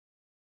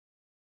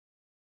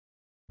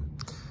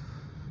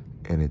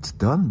And it's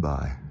done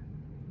by...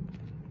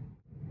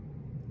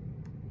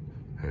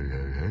 Hey,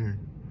 hey, hey.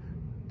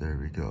 There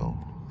we go.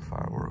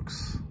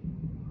 Fireworks.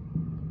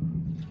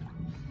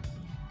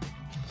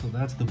 So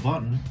that's the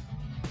button.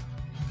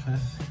 Okay.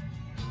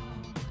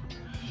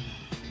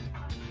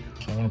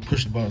 So I'm gonna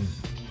push the button.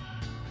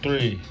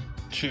 3,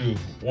 2,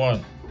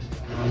 1.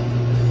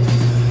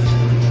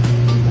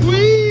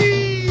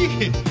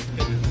 Whee!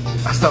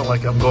 I sound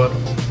like I'm going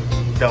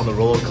down the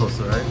roller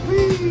coaster, right?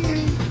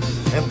 Whee!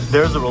 And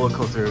there's a roller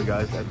coaster here,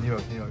 guys, at New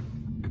York, New York.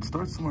 It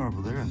starts somewhere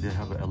over there and they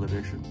have an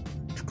elevation.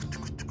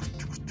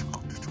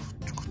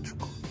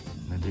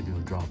 And then they do a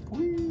drop.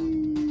 Whee!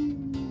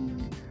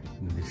 And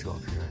then they show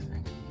up here, I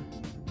think.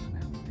 And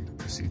then they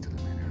proceed to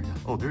the main area.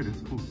 Oh, there it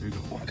is. Ooh, there you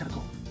go. Oh, I gotta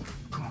go.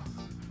 Come on.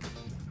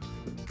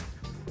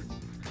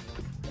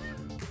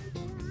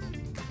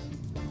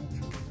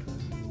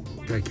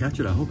 Did I catch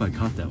it? I hope I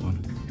caught that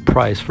one.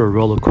 Price for a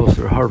roller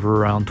coaster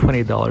hover around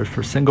 $20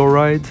 for single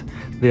rides.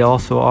 They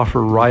also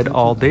offer ride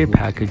all day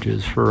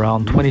packages for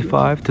around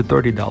 $25 to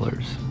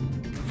 $30.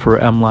 For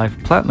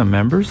MLife Platinum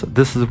members,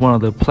 this is one of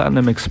the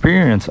Platinum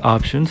Experience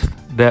options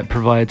that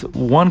provides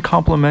one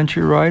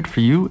complimentary ride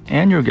for you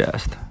and your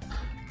guest.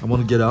 I'm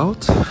gonna get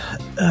out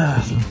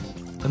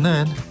and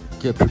then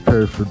get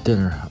prepared for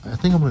dinner. I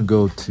think I'm gonna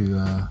go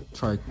to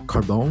try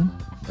Carbone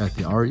at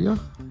the Aria.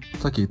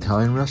 It's like an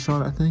Italian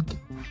restaurant, I think.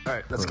 All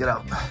right, let's get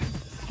out.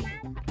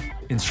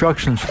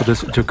 Instructions for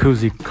this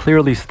jacuzzi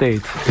clearly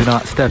states do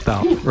not step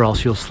out or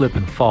else you'll slip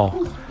and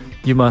fall.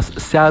 You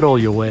must saddle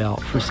your way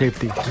out for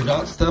safety. Do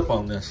not step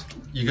on this.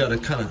 You gotta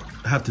kind of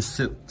have to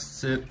sit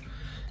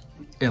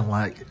and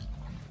like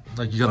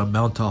you gotta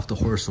mount off the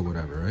horse or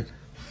whatever, right?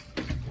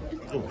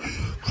 Oh,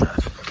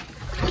 crap.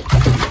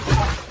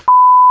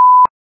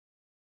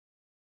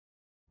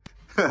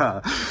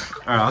 All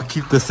right, I'll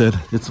keep this in.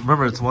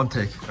 Remember, it's one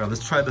take. All right,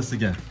 let's try this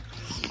again.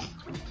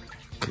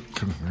 Okay,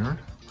 come here.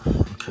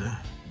 Okay.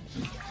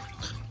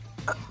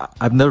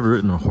 I've never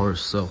ridden a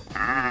horse, so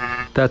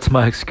that's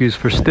my excuse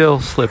for still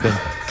slipping.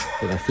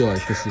 But I feel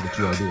like this is what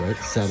you gotta do, right?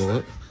 Saddle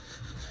it.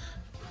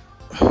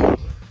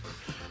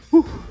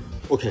 Whew.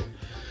 Okay.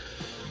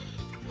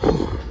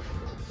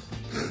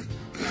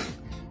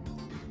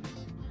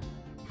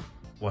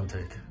 One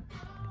take.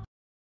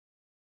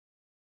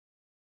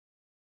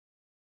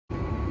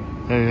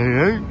 Hey, hey,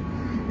 hey.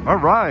 All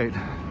right.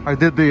 I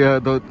did the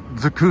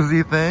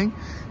jacuzzi thing.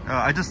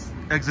 I just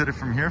exited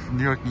from here, from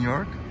New York, New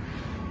York.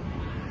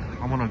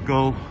 I'm gonna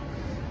go,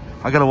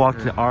 I gotta walk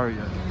to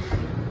Aria.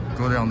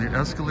 Go down the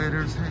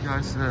escalators. Hey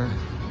guys.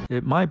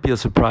 It might be a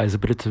surprise,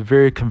 but it's a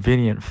very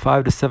convenient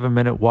 5 to 7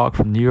 minute walk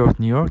from New York,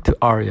 New York to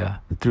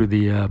Aria through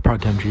the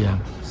Park MGM.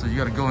 So you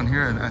gotta go in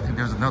here, and I think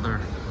there's another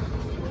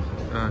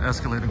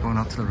escalator going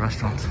up to the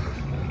restaurant.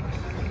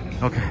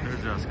 Okay,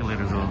 there's the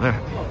escalators over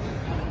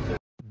there.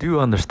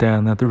 Do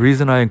understand that the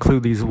reason I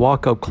include these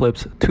walk-up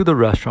clips to the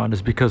restaurant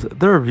is because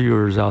there are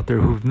viewers out there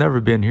who've never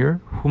been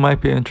here who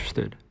might be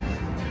interested.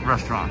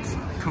 Restaurants,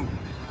 cool.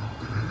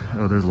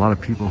 Oh, there's a lot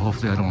of people.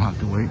 Hopefully I don't have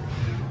to wait.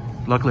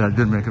 Luckily I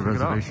did make a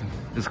reservation.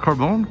 Is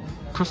Carbone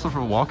Christopher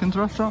Walken's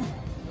restaurant?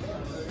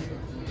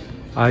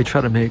 I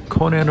try to make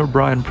Conan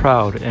O'Brien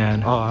proud,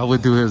 and oh, I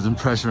would do his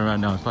impression right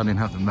now if I didn't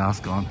have the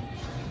mask on.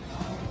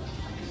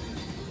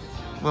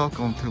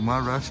 Welcome to my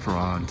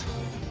restaurant.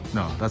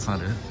 No, that's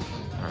not it.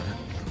 All right.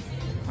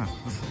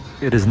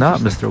 It is not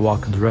Mr.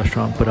 Walken's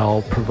restaurant, but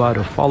I'll provide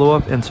a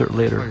follow-up insert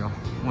later. There you go.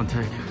 One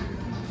take.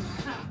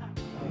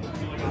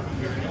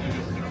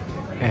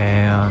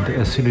 And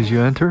as soon as you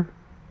enter,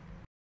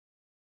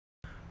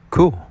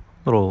 cool.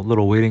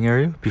 Little waiting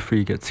area before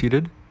you get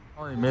seated.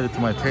 I already made it to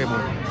my table.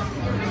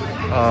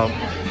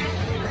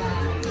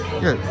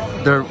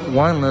 Yeah, their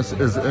wine list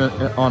is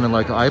on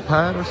like an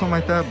iPad or something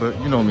like that, but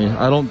you know me,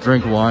 I don't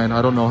drink wine.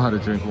 I don't know how to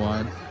drink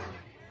wine.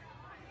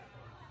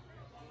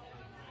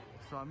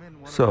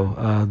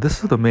 So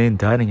this is the main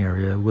dining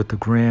area with the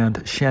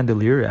grand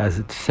chandelier as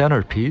its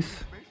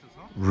centerpiece.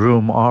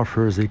 Room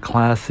offers a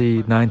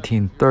classy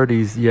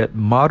 1930s yet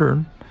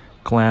modern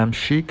glam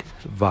chic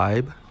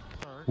vibe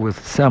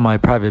with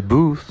semi-private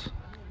booths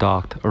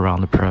docked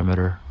around the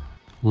perimeter.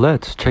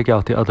 Let's check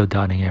out the other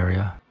dining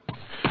area.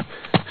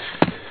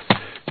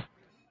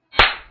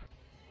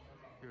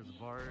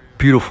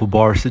 Beautiful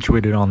bar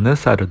situated on this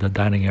side of the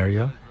dining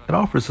area. It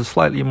offers a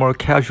slightly more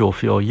casual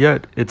feel,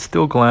 yet it's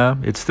still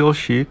glam, it's still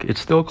chic,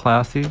 it's still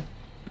classy,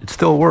 it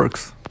still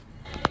works.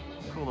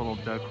 Cool little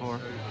decor.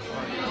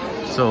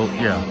 So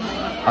yeah,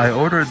 I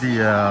ordered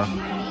the,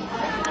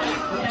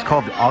 it's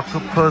called the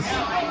Octopus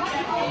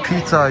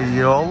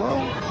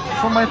Pizzaiolo,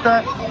 something like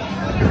that.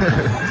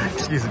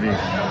 Excuse me,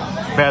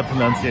 bad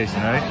pronunciation,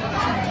 right?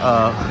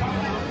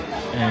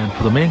 And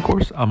for the main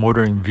course, I'm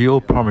ordering Veal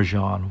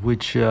Parmesan,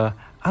 which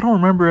I don't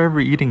remember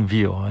ever eating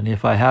veal, and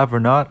if I have or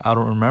not, I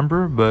don't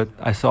remember, but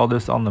I saw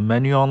this on the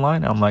menu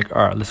online. I'm like,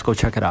 all right, let's go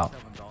check it out.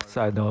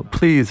 Side note,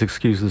 please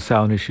excuse the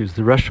sound issues.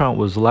 The restaurant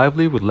was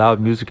lively with loud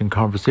music and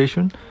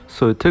conversation,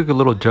 so it took a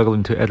little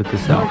juggling to edit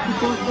this out.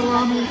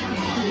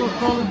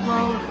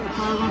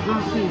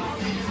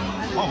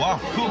 Oh wow,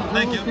 cool,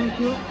 thank you.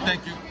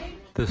 Thank you.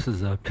 This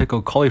is a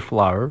pickled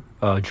cauliflower,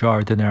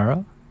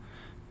 giardiniera.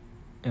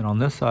 And on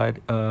this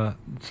side,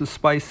 it's a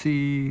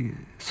spicy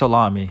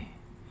salami.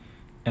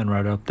 And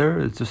right up there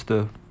is just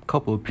a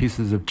couple of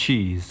pieces of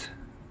cheese.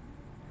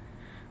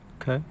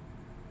 Okay.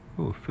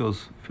 Ooh,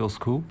 feels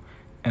cool.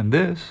 And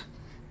this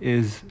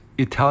is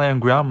Italian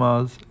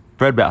grandma's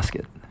bread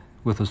basket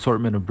with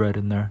assortment of bread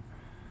in there.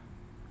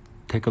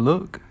 Take a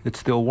look. It's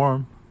still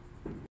warm.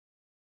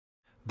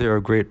 There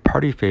are great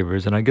party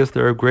favors, and I guess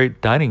there are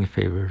great dining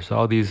favors.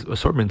 All these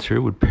assortments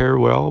here would pair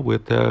well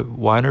with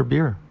wine or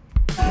beer.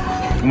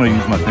 I'm gonna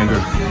use my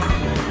fingers.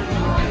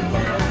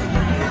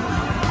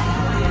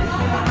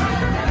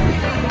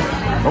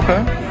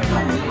 Okay.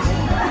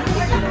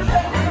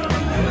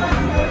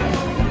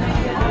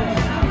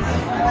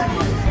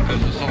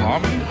 There's the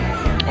salami.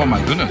 Oh my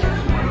goodness.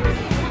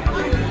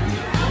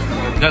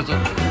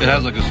 It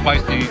has like a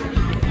spicy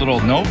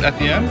little note at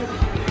the end.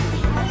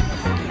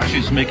 Actually,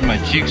 it's making my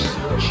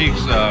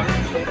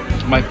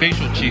my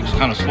facial cheeks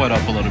kind of sweat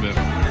up a little bit.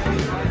 All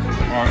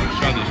right, let's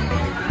try this.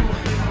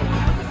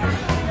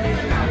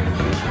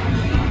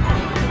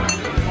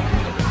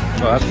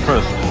 Oh, that's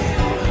crisp.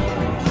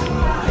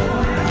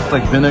 It's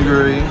like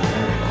vinegary.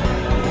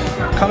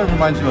 Kind of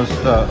reminds me of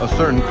a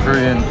certain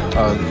Korean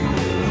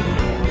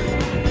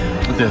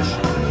dish.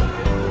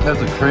 It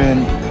has a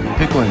Korean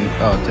pickling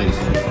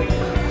taste.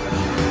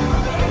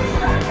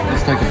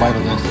 Let's take a bite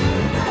of this.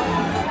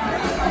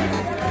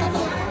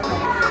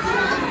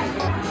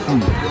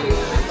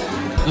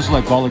 This is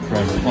like garlic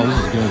bread. Oh, this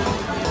is good.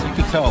 You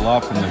can tell a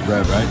lot from the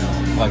bread, right?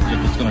 Like if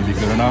it's gonna be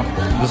good or not.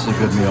 This is a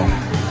good meal.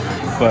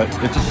 But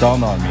it just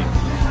dawned on me.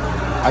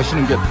 I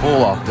shouldn't get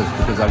full off this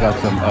because I got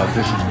some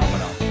dishes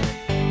coming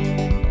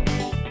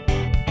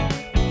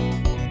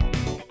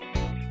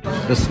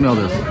out. Let's smell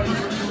this.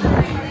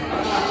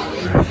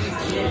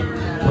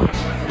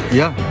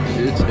 Yeah,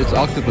 it's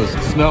octopus.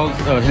 It smells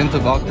a hint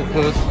of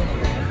octopus.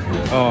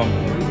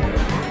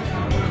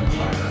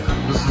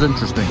 This is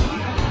interesting.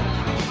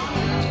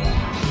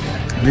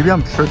 Maybe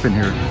I'm tripping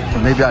here, or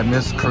maybe I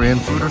miss Korean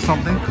food or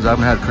something because I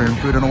haven't had Korean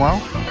food in a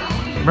while.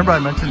 Remember I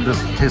mentioned this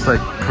tastes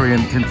like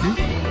Korean kimchi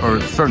or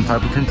a certain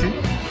type of kimchi?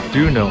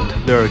 Do note,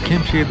 there are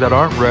kimchi that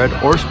aren't red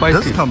or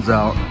spicy. This comes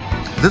out.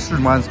 This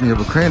reminds me of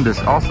a Korean dish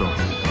also.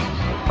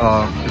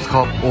 It's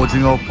called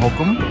ojingo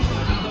bokum.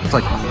 It's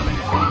like,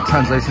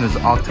 translation is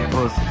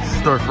octopus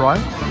stir fry.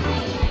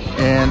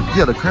 And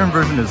yeah, the Korean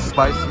version is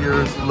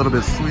spicier, a little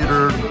bit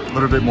sweeter, a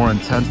little bit more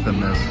intense than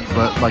this.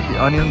 But like the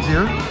onions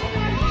here,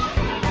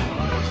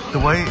 the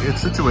way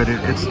it's situated,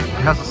 it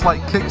has a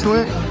slight kick to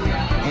it.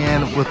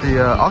 And with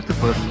the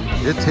octopus,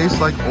 it tastes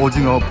like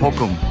ojingo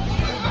bokum.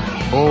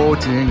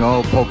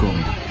 Ojingo bokum.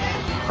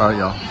 Alright,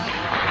 y'all.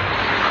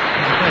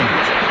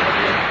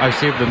 I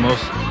saved the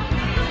most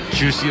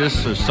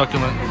juiciest or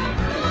succulent.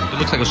 It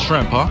looks like a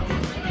shrimp, huh?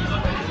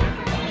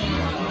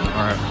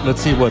 Alright,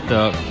 let's see what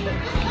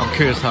I'm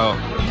curious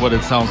what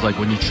it sounds like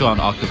when you chew on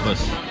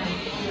octopus.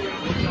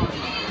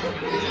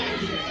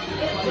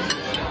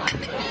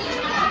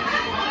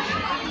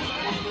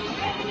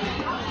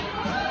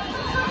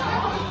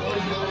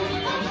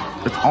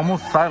 It's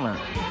almost silent.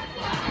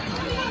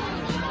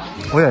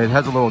 Oh yeah, it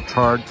has a little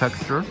charred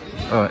texture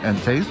and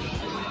taste.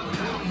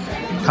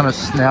 Kind of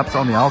snaps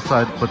on the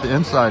outside, but the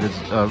inside is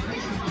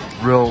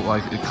real,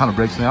 like it kind of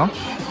breaks down.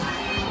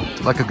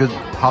 Like a good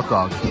hot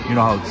dog. You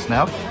know how it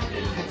snaps?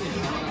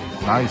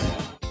 Nice.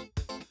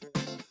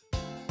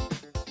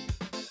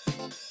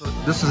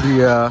 This is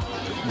the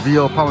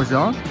Veal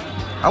Parmesan.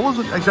 I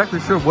wasn't exactly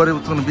sure what it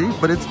was going to be,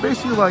 but it's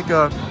basically like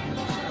a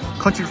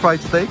country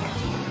fried steak,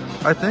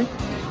 I think.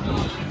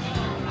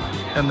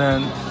 And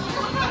then,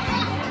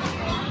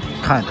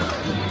 kinda.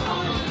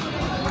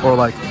 Or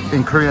like,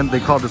 in Korean, they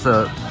call this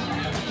a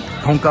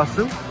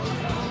tonkatsu.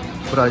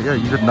 But yeah,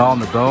 you could gnaw on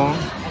the bone.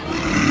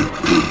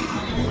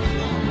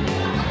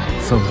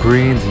 Some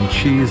greens and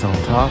cheese on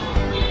top.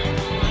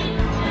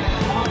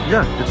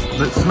 Yeah,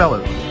 smell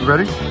it. You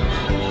ready?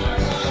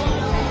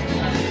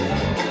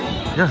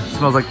 Yeah, it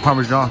smells like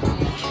Parmesan.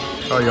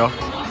 Alright, y'all.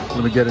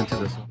 Let me get into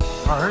this.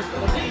 Alright.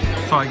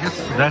 So I guess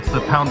that's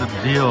the pounded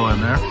veal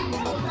in there.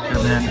 And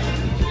then,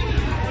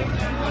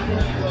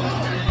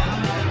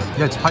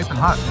 yeah, it's piping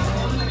hot.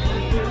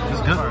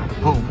 It's good.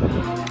 Boom.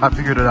 I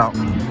figured it out.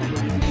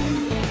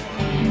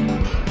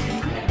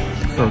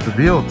 So the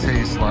veal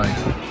tastes like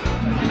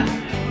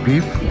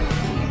beef,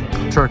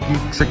 turkey,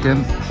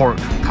 chicken, pork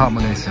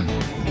combination.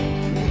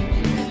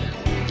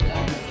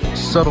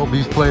 Subtle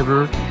beef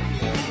flavor,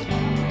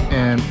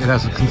 and it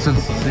has a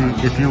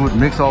consistency. If you would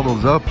mix all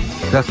those up,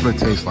 that's what it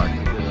tastes like.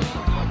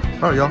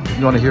 All right, y'all,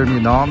 you want to hear me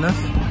gnaw on this?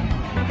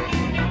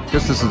 I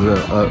guess this is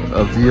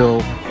a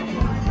veal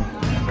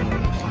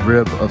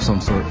rib of some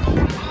sort.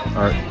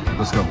 All right,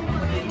 let's go.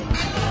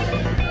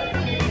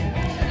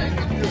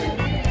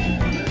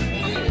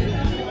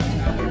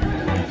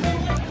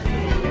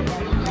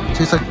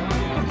 Tastes like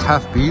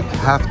half beef,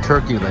 half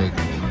turkey leg.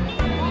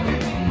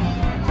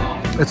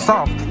 It's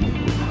soft.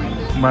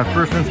 My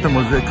first instinct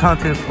was it kind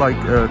of tastes like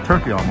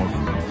turkey almost.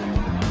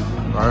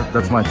 All right,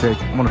 that's my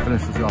take. I'm gonna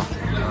finish this off.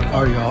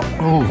 All right, y'all.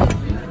 Oh.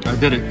 I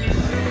did it.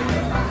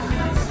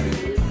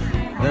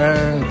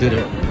 I did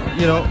it.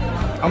 You know,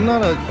 I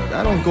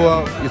don't go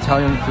out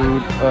Italian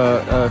food,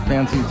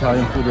 fancy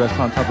Italian food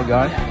restaurant type of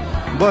guy,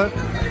 but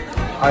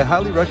I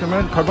highly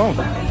recommend Carbone.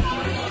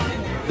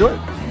 Do it.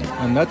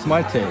 And that's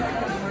my take.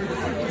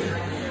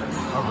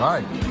 All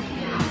right.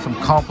 Some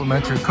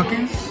complimentary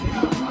cookies.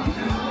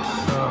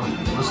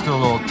 Let's do a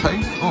little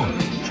taste. Oh,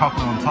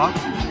 chocolate on top.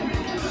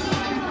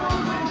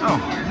 Oh,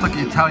 it's like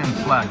the Italian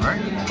flag,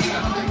 right?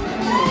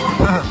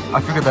 I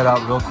figured that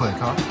out real quick,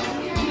 huh?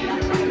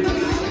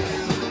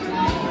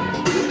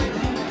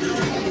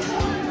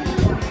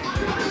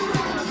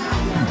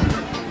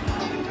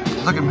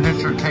 It's like a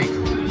miniature cake.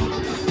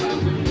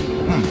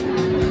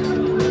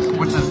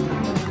 Which is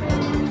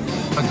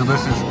a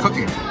delicious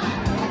cookie.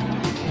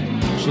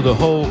 So the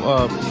whole,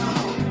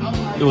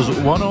 it was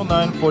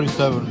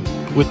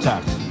 $109.47 with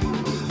tax,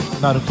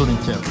 not including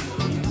tip.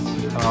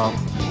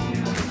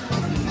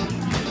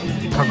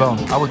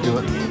 Carbone, I would do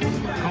it.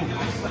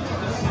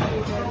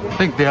 I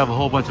think they have a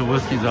whole bunch of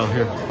whiskeys out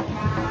here.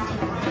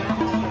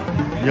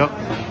 Yep.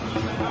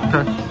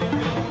 Okay.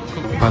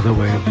 By the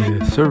way,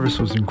 the service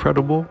was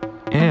incredible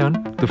and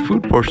the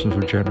food portions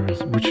were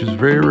generous, which is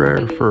very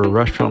rare for a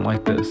restaurant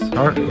like this.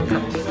 All right,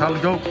 time to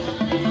go.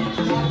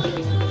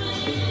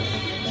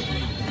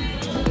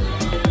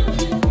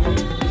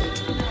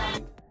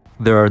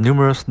 There are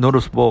numerous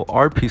noticeable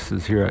art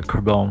pieces here at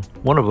Carbone.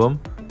 One of them,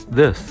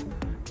 this,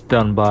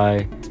 done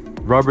by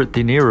Robert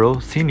De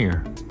Niro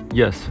Sr.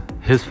 Yes,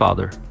 his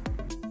father.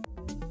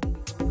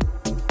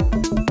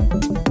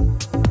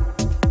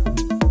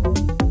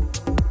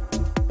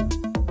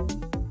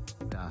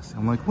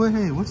 I'm like, well,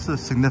 hey, what's the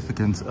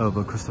significance of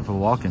a Christopher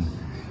Walken?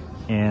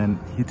 And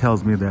he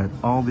tells me that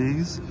all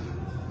these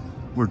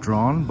were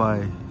drawn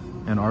by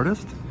an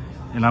artist,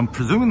 and I'm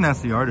presuming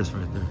that's the artist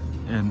right there.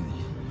 And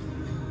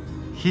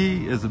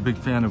he is a big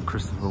fan of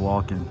Christopher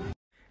Walken.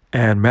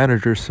 And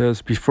manager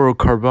says before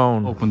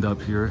Carbone opened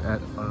up here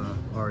at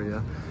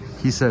Aria,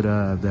 he said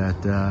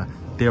that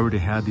they already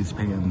had these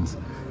paintings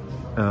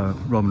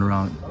roaming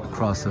around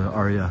across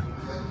Aria.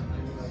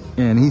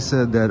 And he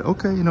said that,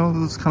 okay, you know, it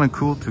was kind of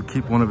cool to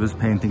keep one of his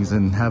paintings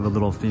and have a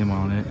little theme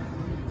on it.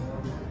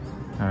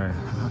 All right,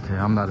 okay,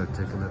 I'm not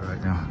articulate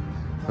right now,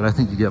 but I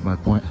think you get my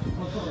point.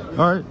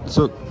 All right,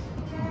 so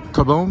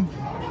Carbone,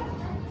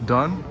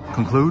 done,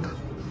 conclude.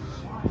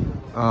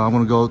 I'm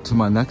gonna go to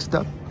my next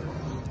step.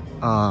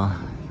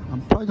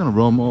 I'm probably gonna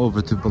roam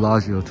over to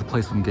Bellagio to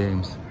play some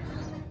games.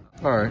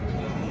 All right,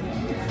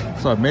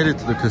 so I made it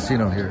to the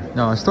casino here.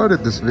 Now I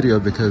started this video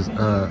because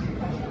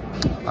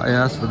I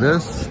asked for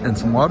this and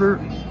some water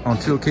on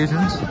 2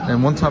 occasions,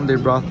 and one time they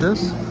brought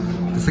this,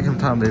 the second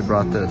time they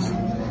brought this.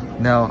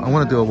 Now I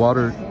want to do a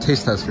water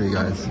taste test for you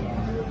guys.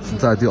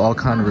 Since I do all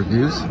kind of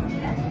reviews,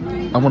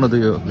 I want to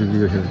do a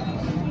review here.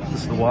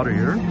 This is the water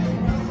here.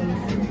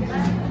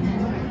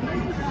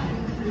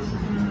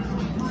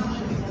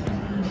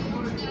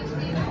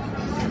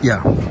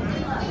 Yeah.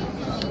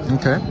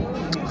 Okay.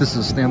 This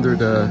is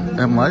standard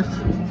M Life.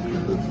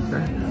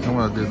 Okay. I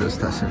want to do this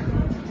test here.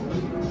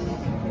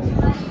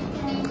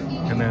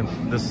 And then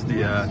this is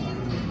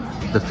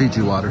the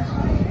Fiji water.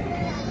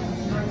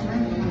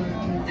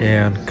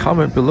 and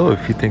comment below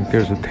if you think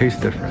there's a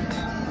taste difference.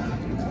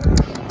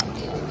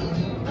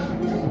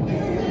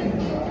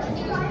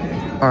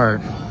 All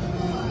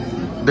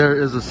right, there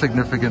is a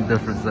significant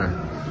difference there.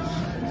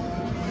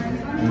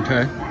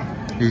 Okay,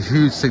 a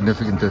huge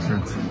significant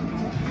difference.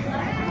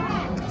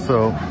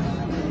 So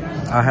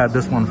I had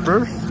this one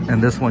first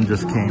and this one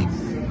just came,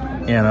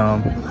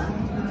 and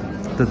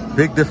the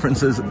big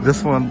difference is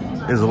this one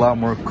is a lot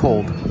more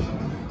cold.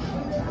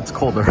 It's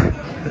colder.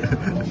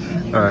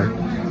 All right,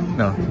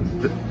 no,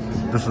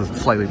 this is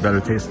slightly better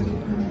tasting,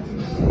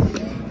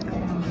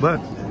 but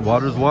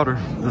water's water.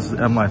 This is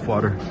M Life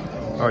water.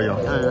 All right, y'all.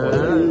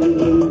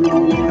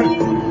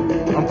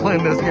 I'm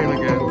playing this game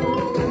again.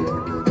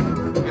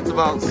 It's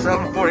about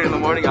 7:40 in the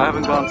morning. I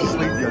haven't gone to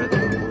sleep yet.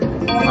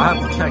 I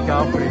have to check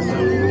out pretty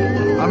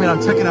soon. I mean,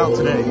 I'm checking out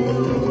today,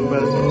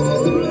 but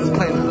just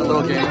playing a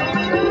little game.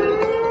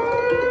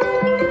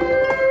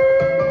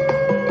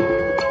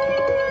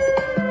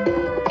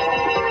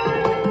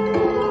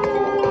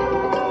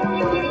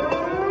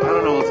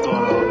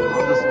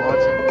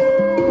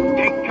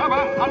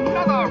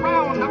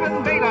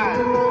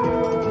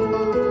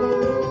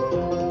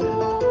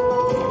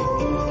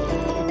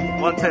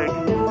 One take.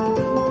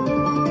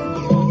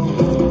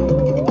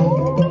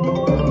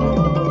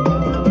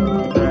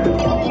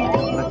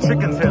 The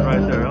chicken's hit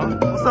right there, huh?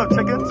 What's up,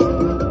 chickens?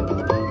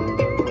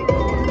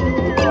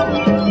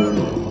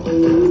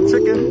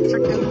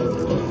 Chicken.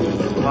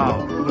 Wow,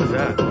 what is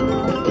that?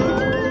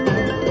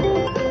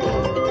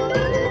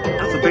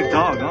 That's a big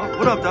dog, huh?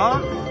 What up,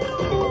 dog?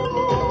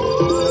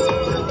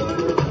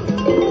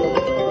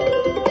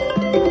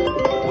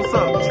 What's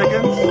up,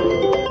 chickens?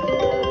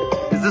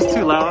 Is this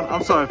too loud?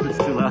 I'm sorry if it's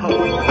too loud.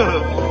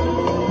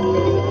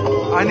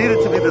 I need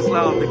it to be this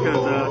loud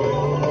because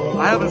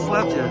I haven't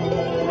slept yet.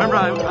 Remember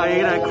I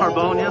ate at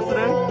Carbone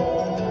yesterday?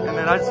 And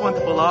then I just went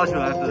to Bellagio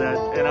after that,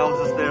 and I was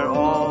just there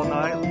all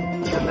night.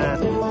 and then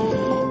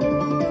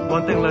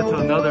one thing led to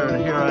another,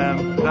 and here I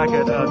am back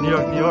at New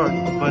York, New York.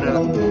 But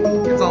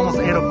it's almost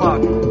 8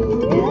 o'clock.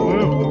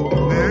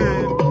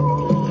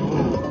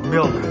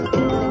 Milk.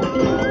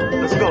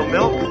 Let's go,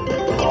 milk.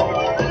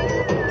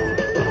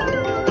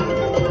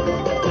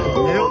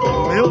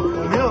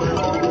 Milk.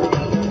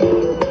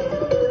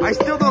 I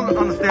still don't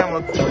understand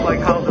like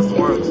how this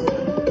works.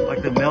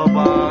 Like the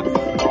mailbox.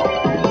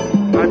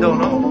 I don't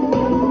know.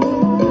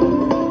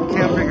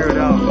 Can't figure it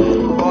out.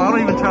 Well, I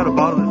don't even try to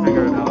bother to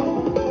figure it out.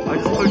 I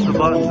just push the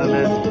buttons and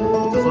then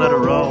just let it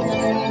roll.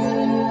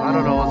 I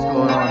don't know what's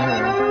going on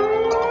here.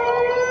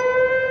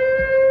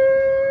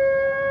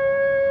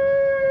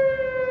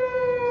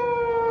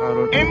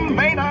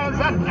 Invaders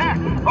attack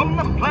from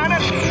the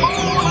planet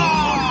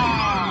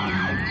Moolah!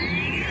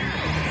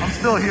 I'm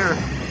still here.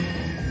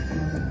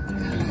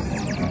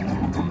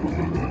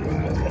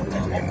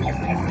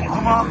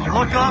 Come on,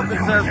 look up. It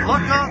says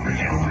look up.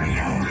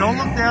 Don't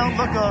look down,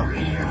 look up.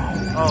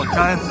 Oh,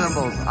 giant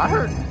symbols. I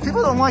heard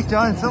people don't like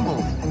giant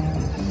symbols.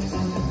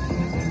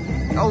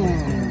 Oh,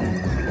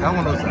 that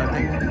one was, I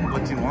think,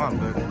 what you want,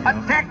 but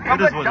Attack of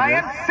the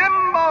giant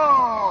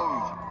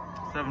symbols!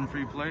 7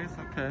 free plays,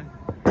 okay.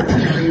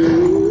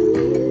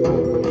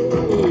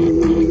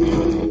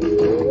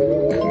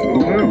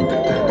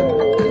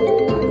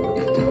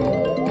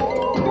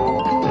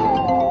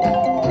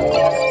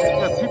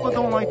 Yeah, people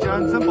don't like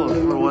giant symbols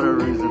for whatever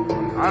reason.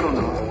 I don't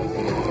know.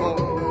 Well,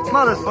 it's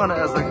not as fun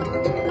as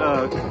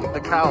the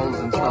cows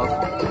and stuff,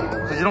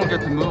 because you don't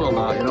get to moo a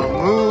lot, you know?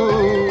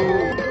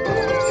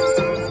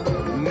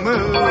 Moo.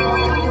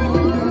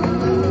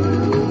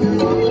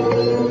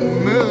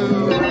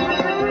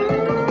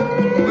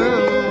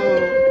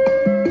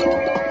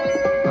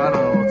 I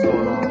don't know what's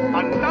going on.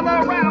 Another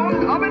round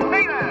of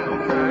invaders!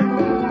 Okay.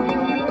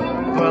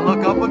 Do I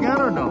look up again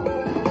or no?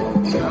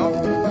 No?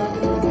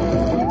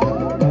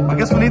 I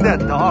guess we need that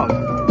dog.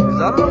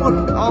 Because I don't know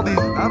what all these,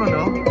 I don't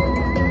know.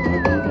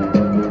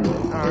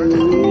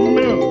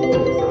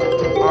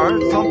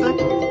 Alright, something.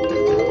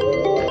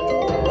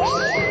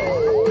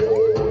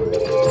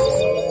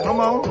 Come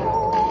on.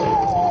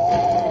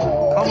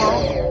 Come on.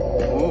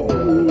 Ooh.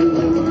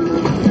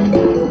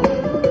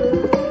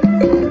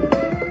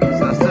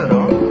 So that's it,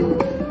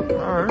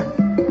 huh?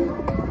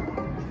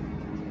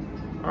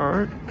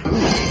 Alright.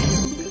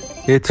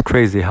 It's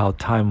crazy how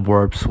time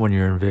warps when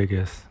you're in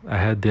Vegas. I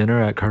had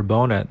dinner at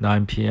Carbone at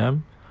 9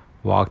 p.m.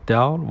 Walked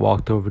out,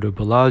 walked over to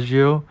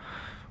Bellagio.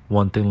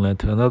 One thing led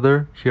to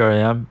another. Here I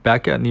am,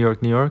 back at New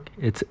York, New York.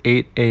 It's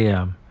 8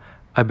 a.m.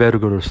 I better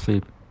go to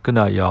sleep. Good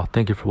night, y'all.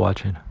 Thank you for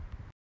watching.